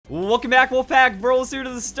Welcome back, Wolfpack. Verlis here to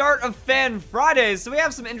the start of Fan Fridays. So we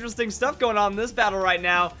have some interesting stuff going on in this battle right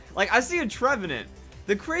now. Like, I see a Trevenant.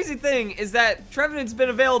 The crazy thing is that Trevenant's been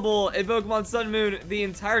available in Pokemon Sun and Moon the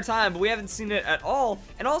entire time, but we haven't seen it at all.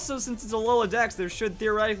 And also, since it's a lower dex, there should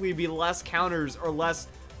theoretically be less counters or less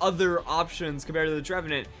other options compared to the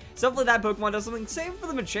Trevenant. So hopefully that Pokemon does something. Same for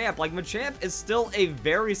the Machamp. Like, Machamp is still a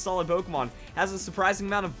very solid Pokemon. Has a surprising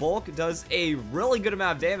amount of bulk, does a really good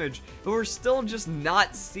amount of damage, but we're still just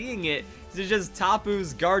not seeing it to just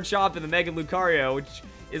Tapu's Garchomp and the Mega Lucario, which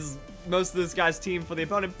is most of this guy's team for the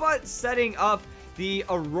opponent, but setting up the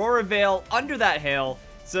Aurora Veil under that hail.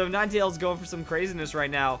 So Ninetales going for some craziness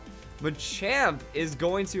right now. Machamp is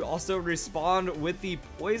going to also respond with the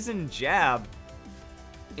Poison Jab.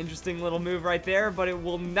 Interesting little move right there, but it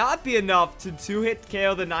will not be enough to two-hit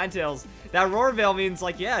KO the Ninetales. That Aurora Veil means,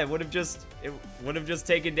 like, yeah, it would have just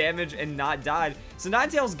taken damage and not died. So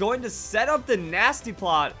Ninetales going to set up the nasty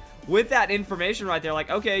plot with that information right there. Like,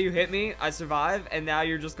 okay, you hit me, I survive, and now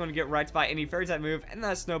you're just going to get wrecked by any fairy type move, and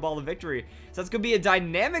that's snowball to victory. So that's going to be a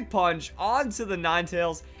dynamic punch onto the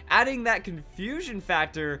Ninetales, adding that confusion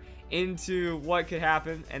factor into what could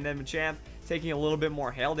happen, and then Machamp taking a little bit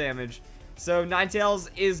more hail damage. So Ninetales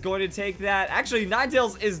is going to take that. Actually,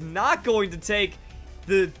 Ninetales is not going to take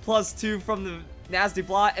the +2 from the nasty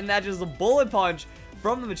plot, and that is a bullet punch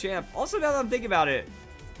from the Machamp. Also, now that I'm thinking about it,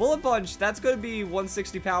 bullet punch, that's going to be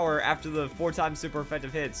 160 power after the 4x super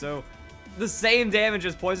effective hit. So the same damage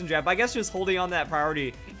as Poison Jab. I guess just holding on that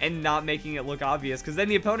priority and not making it look obvious, because then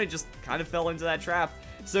the opponent just kind of fell into that trap.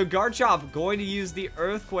 So Garchomp going to use the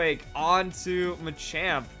Earthquake onto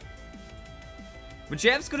Machamp.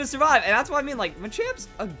 Machamp's gonna survive, and that's what I mean. Like, Machamp's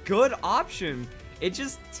a good option. It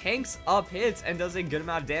just tanks up hits and does a good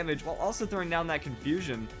amount of damage while also throwing down that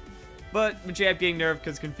confusion. But Machamp getting nerfed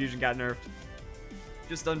because confusion got nerfed.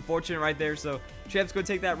 Just unfortunate right there. So Machamp's gonna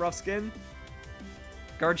take that rough skin.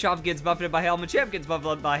 Garchomp gets buffeted by hail. Machamp gets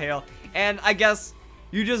buffeted by hail. And I guess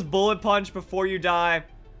you just bullet punch before you die.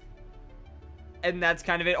 And that's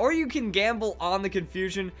kind of it. Or you can gamble on the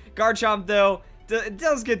confusion. Garchomp, though, it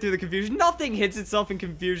does get through the confusion. Nothing hits itself in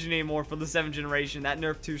confusion anymore for the 7th generation. That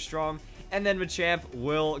nerf too strong. And then Machamp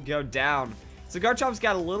will go down. So Garchomp's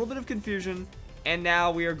got a little bit of confusion. And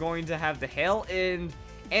now we are going to have the hail end.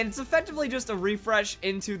 And it's effectively just a refresh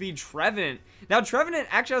into the Trevenant. Now, Trevenant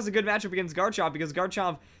actually has a good matchup against Garchomp because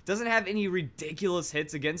Garchomp doesn't have any ridiculous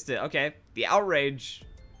hits against it. Okay, the Outrage.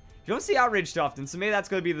 You don't see Outrage too often, so maybe that's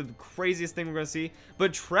going to be the craziest thing we're going to see.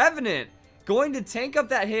 But Trevenant going to tank up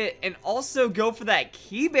that hit and also go for that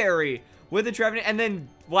Kee Berry with the Trevenant. And then,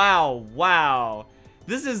 wow.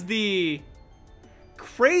 This is the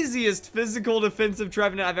craziest physical defensive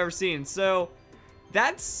Trevenant I've ever seen. So,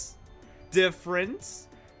 that's different.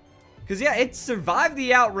 Because, yeah, it survived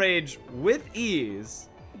the Outrage with ease.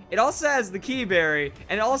 It also has the Kee Berry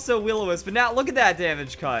and also Will-O-Wisp. But now, look at that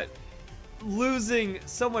damage cut. Losing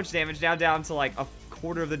so much damage, now down to like a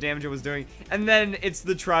quarter of the damage it was doing. And then it's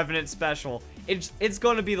the Trevenant special. It's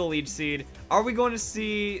going to be the Leech Seed. Are we going to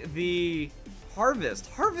see the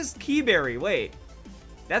Harvest Kee Berry? Wait,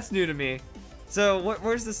 that's new to me. So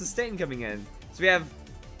where's the Sustain coming in? So we have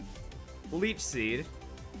Leech Seed,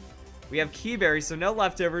 we have Kee Berry, so no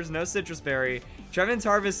leftovers, no Citrus Berry. Trevenant's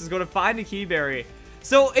Harvest is going to find a Kee Berry.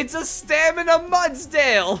 So it's a Stamina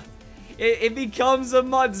Mudsdale. It becomes a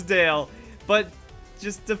Mudsdale, but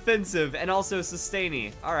just defensive and also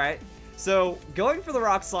sustaining. Alright, so going for the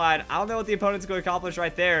Rock Slide. I don't know what the opponent's going to accomplish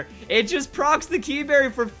right there. It just procs the Kee Berry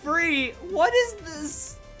for free. What is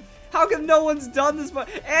this? How come no one's done this?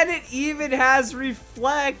 And it even has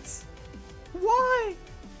Reflect. Why?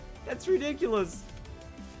 That's ridiculous.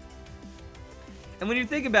 And when you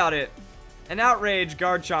think about it, an Outrage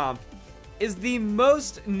Garchomp is the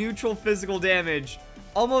most neutral physical damage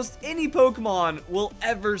almost any Pokemon will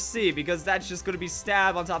ever see, because that's just going to be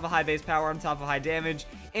stab on top of high base power on top of high damage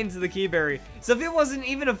into the Kee Berry. So if it wasn't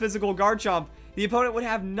even a physical Garchomp, the opponent would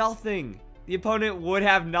have nothing. The opponent would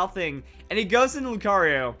have nothing. And he goes into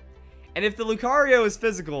Lucario. And if the Lucario is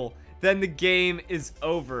physical, then the game is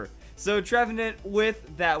over. So Trevenant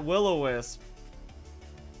with that Will-O-Wisp.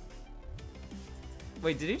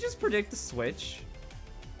 Wait, did he just predict the switch?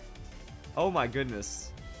 Oh my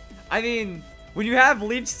goodness. I mean, when you have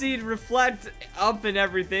Leech Seed, Reflect up and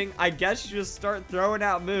everything, I guess you just start throwing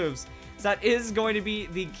out moves. So that is going to be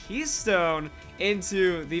the keystone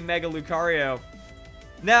into the Mega Lucario.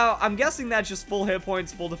 Now, I'm guessing that's just full hit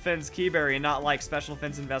points, full defense Kee Berry, and not like special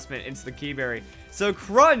defense investment into the Kee Berry. So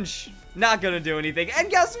Crunch, not gonna do anything. And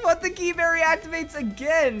guess what? The Kee Berry activates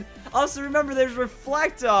again. Also, remember, there's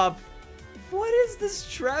Reflect up. What is this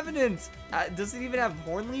Trevenant? Does it even have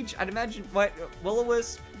Horn Leech? I'd imagine, what,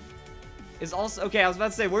 Will-O-Wisp, is also... Okay, I was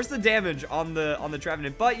about to say, where's the damage on the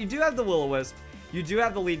Trevenant? But you do have the Will-O-Wisp. You do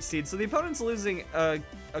have the Leech Seed. So the opponent's losing a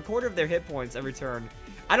quarter of their hit points every turn.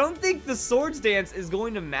 I don't think the Swords Dance is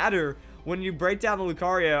going to matter when you break down the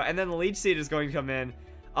Lucario, and then the Leech Seed is going to come in.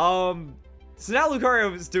 So now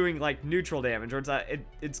Lucario is doing, like, neutral damage, or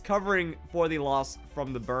it's covering for the loss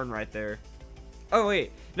from the burn right there. Oh,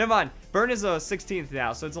 wait. Never mind. Burn is a 16th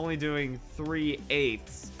now, so it's only doing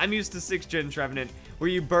 3/8. I'm used to 6th Gen Trevenant, where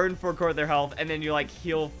you burn for a quarter of their health, and then you, like,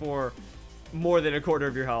 heal for more than a quarter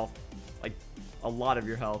of your health. Like, a lot of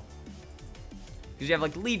your health. Because you have,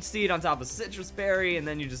 like, Leech Seed on top of Citrus Berry, and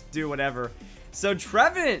then you just do whatever. So,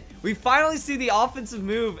 Trevenant, we finally see the offensive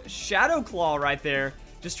move, Shadow Claw right there.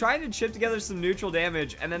 Just trying to chip together some neutral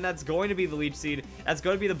damage, and then that's going to be the Leech Seed. That's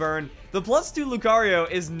going to be the burn. The +2 Lucario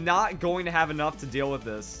is not going to have enough to deal with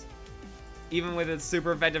this. Even with its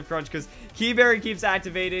super effective crunch, because Kee Berry keeps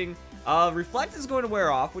activating. Reflect is going to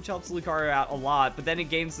wear off, which helps Lucario out a lot, but then it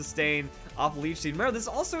gains Sustain off Leech Seed. Remember, this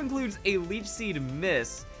also includes a Leech Seed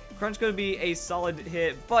miss. Crunch going to be a solid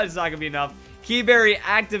hit, but it's not going to be enough. Kee Berry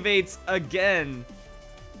activates again.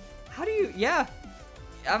 How do you... Yeah.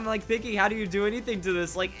 I'm like thinking, how do you do anything to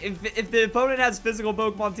this? Like, if the opponent has physical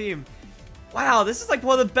Pokemon team. Wow, this is like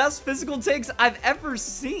one of the best physical takes I've ever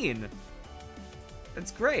seen.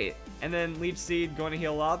 That's great. And then Leech Seed going to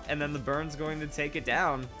heal up, and then the burn's going to take it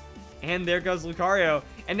down. And there goes Lucario.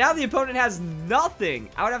 And now the opponent has nothing.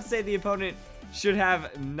 I would have to say the opponent should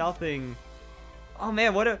have nothing. Oh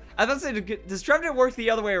man, what a... I was about to say, does Trevenant work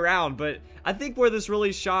the other way around? But I think where this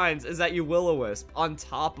really shines is that you Will-O-Wisp on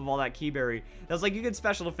top of all that Kee Berry. That was like, you get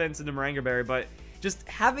special defense into Moringa Berry, but just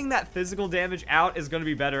having that physical damage out is going to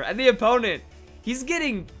be better. And the opponent, he's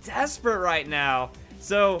getting desperate right now.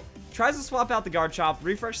 So, tries to swap out the Garchomp,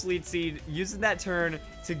 refresh Leech Seed, using that turn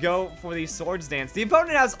to go for the Swords Dance. The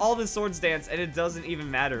opponent has all the Swords Dance, and it doesn't even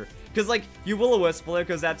matter. Because, like, you Will-O-Wisp, well, there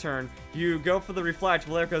goes that turn. You go for the Reflect,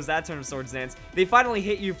 well, there goes that turn of Swords Dance. They finally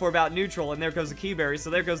hit you for about neutral, and there goes the Kee Berry, so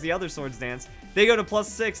there goes the other Swords Dance. They go to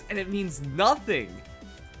 +6, and it means nothing.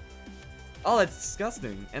 Oh, that's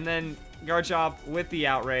disgusting. And then Garchomp with the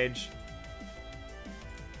Outrage.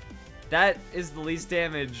 That is the least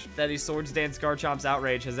damage that a Swords Dance Garchomp's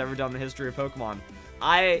Outrage has ever done in the history of Pokemon.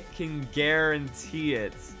 I can guarantee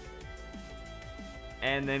it.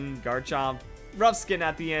 And then Garchomp, rough skin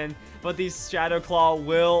at the end, but the Shadow Claw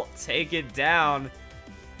will take it down.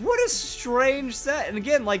 What a strange set. And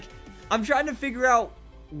again, like, I'm trying to figure out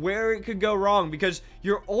where it could go wrong, because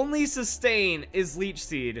your only sustain is Leech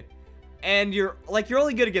Seed, and you're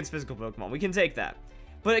only good against physical Pokemon. We can take that.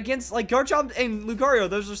 But against, like, Garchomp and Lucario,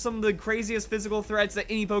 those are some of the craziest physical threats that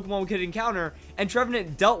any Pokemon could encounter, and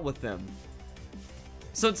Trevenant dealt with them.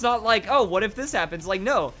 So it's not like, oh, what if this happens? Like,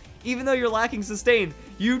 no. Even though you're lacking sustain,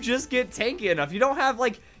 you just get tanky enough. You don't have,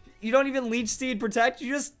 like, you don't even Leech Seed protect.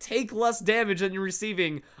 You just take less damage than you're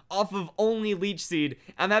receiving off of only Leech Seed.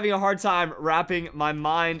 I'm having a hard time wrapping my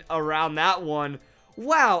mind around that one.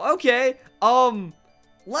 Wow, okay.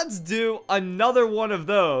 Let's do another one of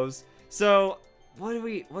those. So,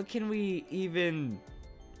 what can we even...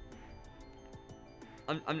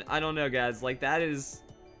 I don't know, guys. Like, that is...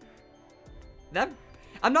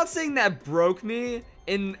 I'm not saying that broke me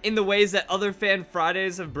in the ways that other Fan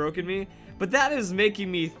Fridays have broken me, but that is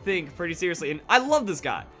making me think pretty seriously. And I love this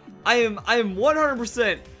guy. I am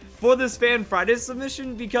 100% for this Fan Friday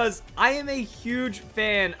submission, because I am a huge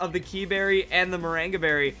fan of the Kee Berry and the Moringa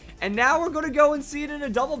Berry, and now we're going to go and see it in a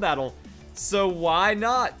double battle. So why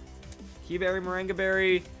not? Kee Berry, Moringa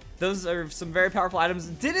Berry, those are some very powerful items.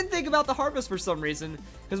 Didn't think about the Harvest for some reason,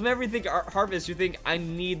 because whenever you think Harvest, you think, I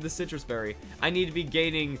need the Citrus Berry. I need to be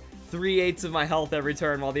gaining 3/8 of my health every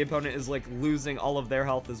turn, while the opponent is, like, losing all of their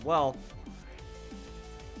health as well.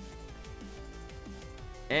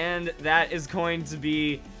 And that is going to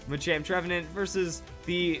be Machamp Trevenant versus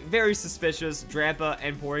the very suspicious Drampa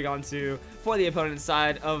and Porygon 2 for the opponent's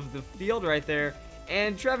side of the field right there.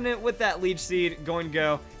 And Trevenant with that Leech Seed going to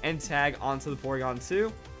go and tag onto the Porygon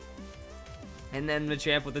 2. And then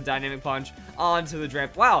Machamp with the Dynamic Punch onto the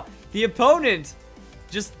Drampa. Wow, the opponent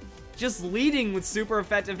just leading with super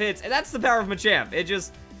effective hits. And that's the power of Machamp. It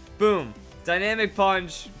just, boom. Dynamic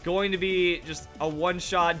Punch, going to be just a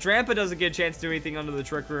one-shot. Drampa doesn't get a chance to do anything under the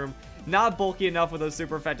Trick Room. Not bulky enough with those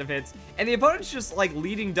super effective hits. And the opponent's just, like,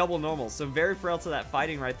 leading double normal. So very frail to that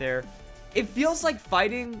fighting right there. It feels like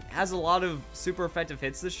fighting has a lot of super effective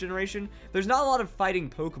hits this generation. There's not a lot of fighting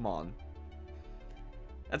Pokemon.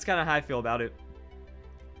 That's kind of how I feel about it.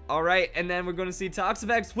 Alright, and then we're going to see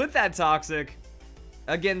Toxapex with that Toxic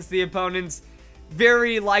against the opponent's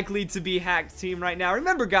very likely to be hacked team right now.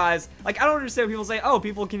 Remember, guys, like, I don't understand when people say, oh,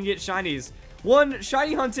 people can get shinies. One,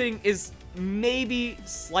 shiny hunting is maybe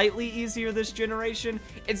slightly easier this generation.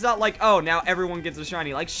 It's not like, oh, now everyone gets a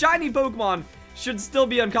shiny. Like, shiny Pokemon should still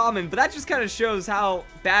be uncommon, but that just kind of shows how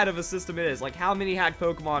bad of a system it is. Like, how many hacked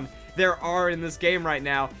Pokemon there are in this game right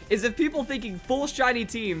now is if people thinking full shiny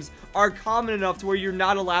teams are common enough to where you're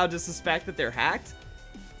not allowed to suspect that they're hacked.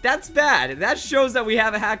 That's bad. That shows that we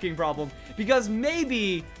have a hacking problem, because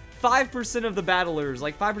maybe 5% of the battlers,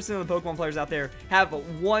 like 5% of the Pokemon players out there, have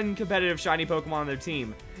one competitive shiny Pokemon on their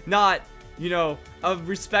team. Not, you know, a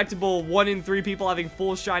respectable 1 in 3 people having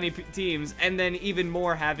full shiny teams, and then even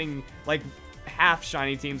more having, like, half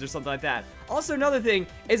shiny teams or something like that. Also, another thing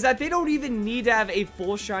is that they don't even need to have a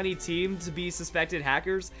full shiny team to be suspected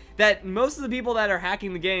hackers. That most of the people that are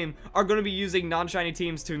hacking the game are going to be using non-shiny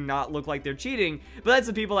teams to not look like they're cheating, but that's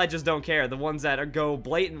the people that just don't care, the ones that go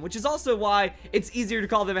blatant, which is also why it's easier to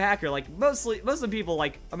call them a hacker. Like, most of the people,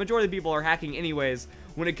 like, a majority of the people are hacking anyways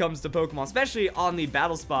when it comes to Pokemon, especially on the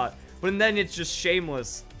battle spot, but then it's just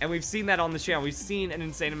shameless, and we've seen that on the channel. We've seen an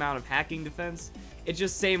insane amount of hacking defense. It's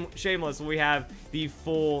just shameless when we have the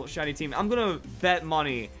full shiny team. I'm gonna bet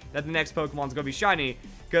money that the next Pokemon's gonna be shiny,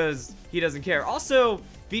 because he doesn't care. Also,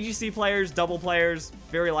 VGC players, double players,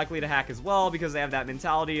 very likely to hack as well, because they have that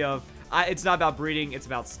mentality of, it's not about breeding, it's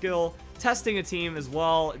about skill. Testing a team as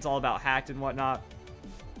well, it's all about hacked and whatnot.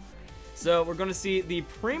 So we're gonna see the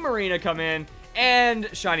Primarina come in, and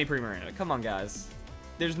shiny Primarina. Come on, guys.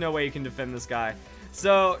 There's no way you can defend this guy.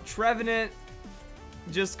 So, Trevenant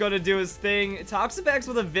just gonna do his thing. Toxapex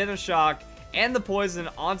with a Venoshock and the poison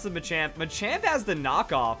onto Machamp. Machamp has the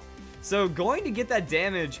knockoff, so going to get that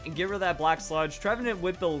damage and get rid of that Black Sludge. Trevenant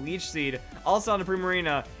with the Leech Seed, also onto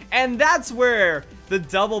Primarina, and that's where the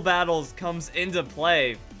double battles comes into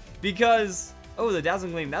play, because, oh, the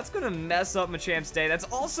Dazzling Gleam, that's gonna mess up Machamp's day. That's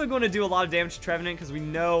also gonna do a lot of damage to Trevenant, because we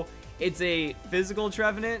know it's a physical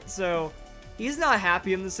Trevenant, so he's not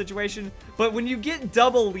happy in this situation. But when you get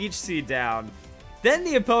double Leech Seed down, then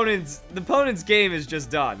the opponent's game is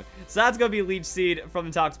just done. So that's going to be Leech Seed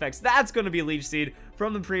from the Toxapex. That's going to be Leech Seed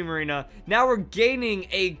from the Primarina. Now we're gaining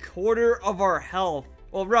a quarter of our health.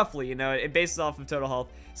 Well, roughly, you know, it bases off of total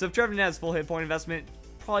health. So if Trevenant has full hit point investment,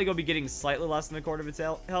 probably going to be getting slightly less than a quarter of its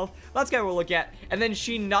health. That's kind of what we'll look at. And then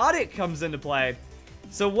Shiinotic comes into play.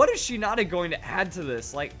 So what is Shiinotic going to add to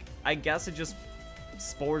this? Like, I guess it just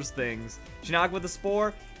spores things. Shiinotic with the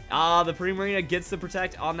Spore. The Primarina gets the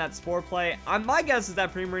Protect on that Spore play. My guess is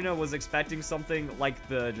that Primarina was expecting something like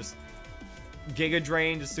the just Giga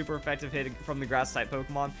Drain, just super effective hit from the Grass-type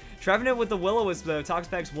Pokemon. Trevenant with the Will-O-Wisp, though.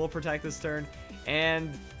 Toxapex will protect this turn,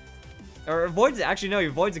 or avoids it. Actually, no, he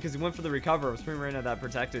avoids it because he went for the Recover. It was Primarina that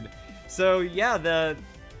protected. So, yeah, the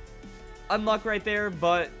unluck right there,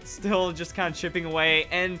 but still just kind of chipping away.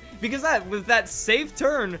 And because with that safe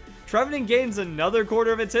turn, Trevenant gains another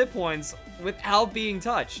quarter of its hit points without being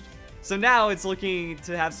touched. So now it's looking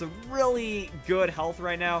to have some really good health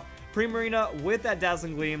right now. Primarina with that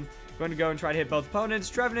Dazzling Gleam, going to go and try to hit both opponents.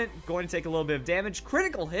 Trevenant going to take a little bit of damage.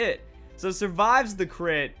 Critical hit. So survives the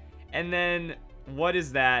crit. And then, what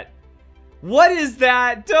is that? What is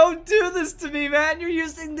that? Don't do this to me, man. You're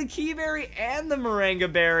using the Kee Berry and the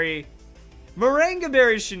Moringa Berry. Moringa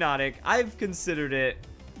Berry Shiinotic. I've considered it,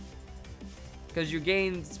 because you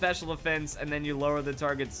gain special defense and then you lower the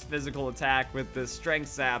target's physical attack with the strength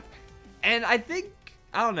sap. And I think,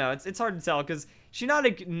 I don't know, it's hard to tell, because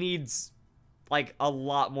Shiinotic needs like a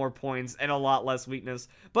lot more points and a lot less weakness,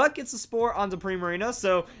 but gets a Spore onto Primarina,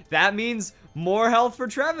 so that means more health for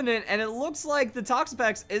Trevenant. And it looks like the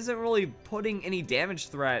Toxapex isn't really putting any damage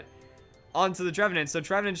threat onto the Trevenant, so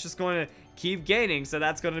Trevenant's just going to keep gaining. So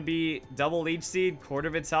that's going to be double Leech Seed, quarter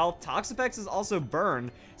of its health. Toxapex is also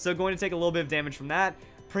burned, so going to take a little bit of damage from that.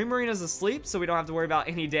 Primarina's asleep, so we don't have to worry about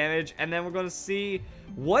any damage. And then we're going to see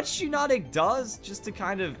what Shiinotic does just to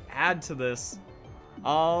kind of add to this.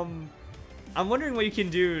 I'm wondering what you can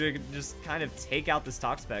do to just kind of take out this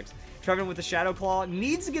Toxapex. Trevenant with the Shadow Claw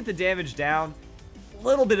needs to get the damage down. A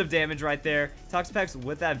little bit of damage right there. Toxapex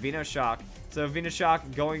with that Venoshock. So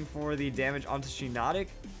Venoshock going for the damage onto Shiinotic.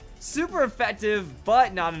 Super effective,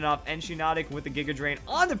 but not enough. And Shiinotic with the Giga Drain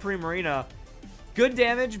on the Primarina. Good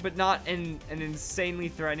damage, but not an insanely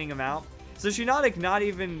threatening amount. So Shiinotic not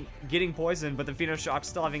even getting poisoned, but the Venoshock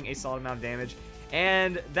still having a solid amount of damage.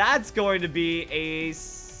 And that's going to be a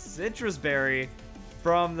Citrus Berry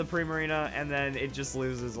from the Primarina, and then it just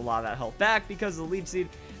loses a lot of that health back because of the Leech Seed.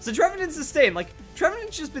 So Trevenant's sustained. Like,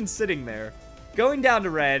 Trevenant's just been sitting there, going down to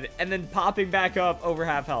red, and then popping back up over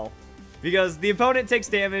half health. Because the opponent takes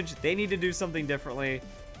damage, they need to do something differently,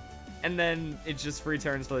 and then it's just free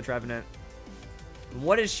turns for the Trevenant.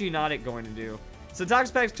 What is Shiinotic going to do? So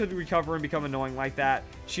Toxapex could recover and become annoying like that.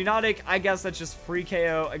 Shiinotic, I guess that's just free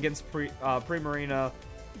KO against Primarina.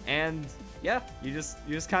 And yeah, you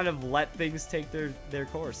just kind of let things take their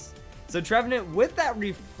course. So Trevenant with that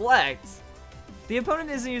Reflect, the opponent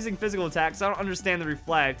isn't using physical attacks, so I don't understand the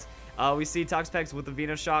Reflect. We see Toxapex with the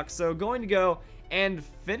Venus Shock, so going to go and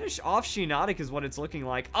finish off Shiinotic is what it's looking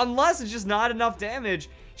like. Unless it's just not enough damage.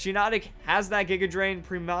 Shiinotic has that Giga Drain,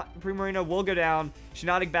 Primarina will go down,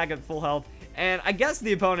 Shiinotic back at full health, and I guess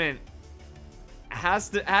the opponent has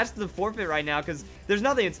to forfeit right now because there's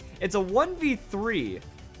nothing. It's a 1v3,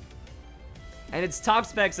 and it's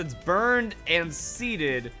Toxapex that's burned and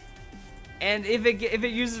seeded. And if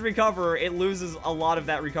it uses Recover, it loses a lot of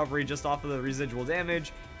that recovery just off of the residual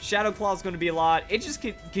damage. Shadow Claw is going to be a lot. It just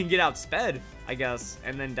can get outsped, I guess,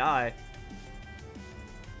 and then die.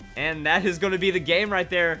 And that is going to be the game right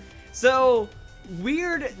there. So,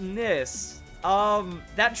 weirdness.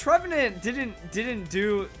 That Trevenant didn't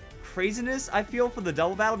do craziness, I feel, for the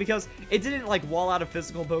double battle, because it didn't, like, wall out a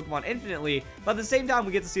physical Pokemon infinitely. But at the same time,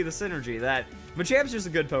 we get to see the synergy that Machamp's just a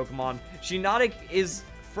good Pokemon. Shiinotic is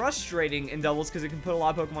frustrating in doubles because it can put a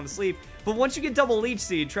lot of Pokemon to sleep, but once you get double Leech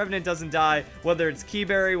Seed, Trevenant doesn't die, whether it's Kee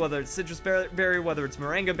Berry, whether it's Citrus Berry, whether it's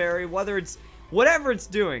Moringa Berry, whether it's whatever it's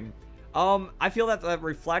doing. I feel that the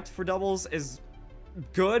Reflect for doubles is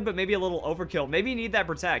good, but maybe a little overkill. Maybe you need that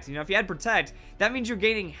Protect. You know, if you had Protect, that means you're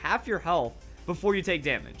gaining half your health before you take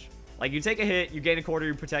damage. Like, you take a hit, you gain a quarter,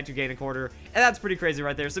 you Protect, you gain a quarter, and that's pretty crazy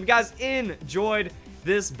right there. So if you guys enjoyed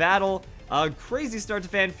this battle, crazy start to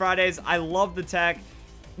Fan Fridays. I love the tech.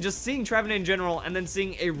 Just seeing Trevenant in general, and then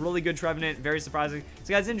seeing a really good Trevenant, very surprising.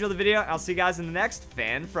 So guys, enjoy the video. I'll see you guys in the next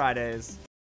Fan Fridays.